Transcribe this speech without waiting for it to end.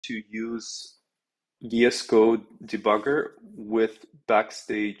to use VSCode Debugger with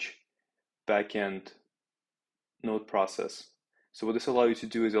Backstage Backend Node process. So what this allows you to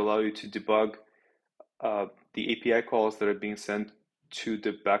do is allow you to debug the API calls that are being sent to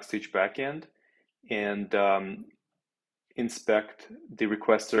the Backstage backend and inspect the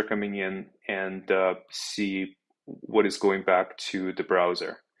requests that are coming in and see what is going back to the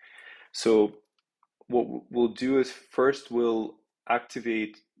browser. So what we'll do is first we'll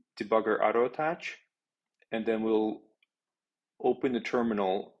activate debugger auto attach, and then we'll open the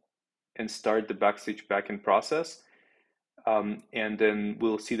terminal and start the Backstage backend process, and then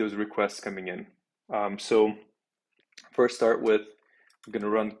we'll see those requests coming in. So first start with, we're going to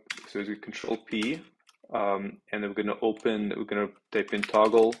run, so it's Control P, and then we're going to type in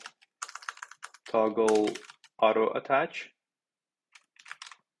toggle auto attach.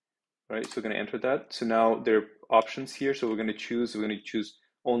 Right, so we're going to enter that. So now there are options here. So we're going to choose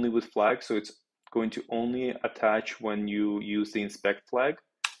only with flag. So it's going to only attach when you use the inspect flag.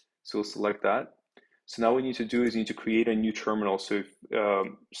 So we'll select that. So now what we need to do is we need to create a new terminal. So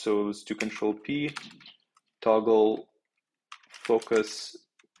let's do Control P, toggle focus.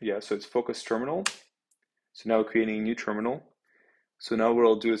 Yeah, so it's focus terminal. So now we're creating a new terminal. So now what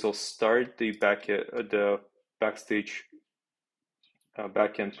I'll do is I'll start the Backstage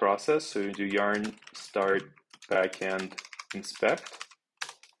backend process. So you do yarn start backend inspect.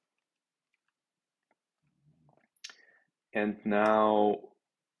 And now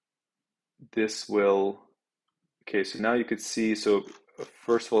this will, okay, so now you could see, so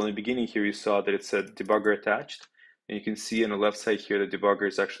first of all, in the beginning here, you saw that it said debugger attached. And you can see on the left side here, the debugger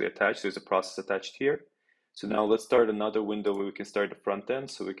is actually attached. There's a process attached here. So now let's start another window where we can start the front end,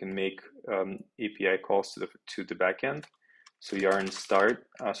 so we can make API calls to the back end. So yarn start,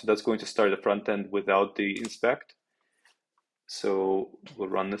 so that's going to start the front end without the inspect. So we'll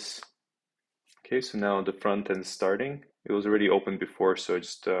run this. Okay, so now the front end is starting. It was already open before, so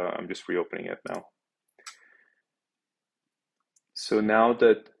I'm just reopening it now. So now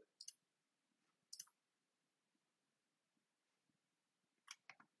that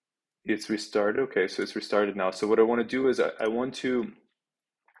it's restarted, okay, so it's restarted now. So what I want to do is I want to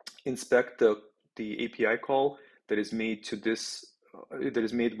inspect the API call that is made to this, that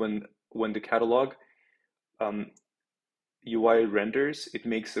is made when the catalog UI renders. It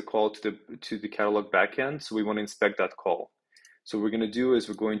makes a call to the catalog backend. So we want to inspect that call. So what we're going to do is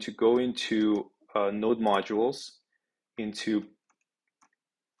we're going to go into node modules, into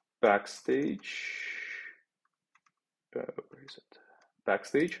Backstage. Where is it?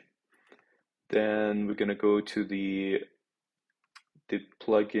 Backstage. Then we're going to go to the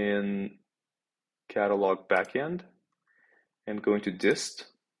plugin catalog backend and go into dist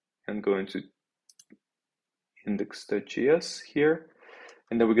and go into index.js here.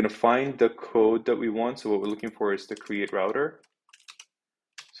 And then we're going to find the code that we want. So what we're looking for is the create router.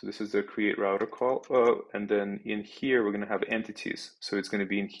 So this is the create router call. And then in here, we're going to have entities. So it's going to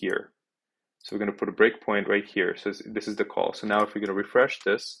be in here. So we're going to put a breakpoint right here. So this is the call. So now if we're going to refresh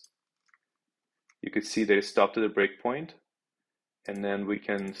this, you could see that it stopped at a breakpoint. And then we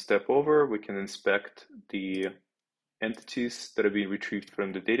can step over, we can inspect the entities that are being retrieved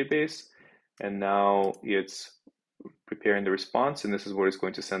from the database. And now it's preparing the response, and this is what it's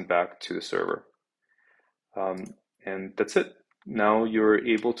going to send back to the server. And that's it. Now you're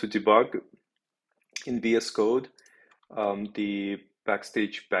able to debug in VS Code the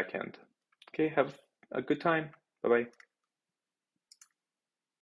Backstage backend. Okay, have a good time. Bye-bye.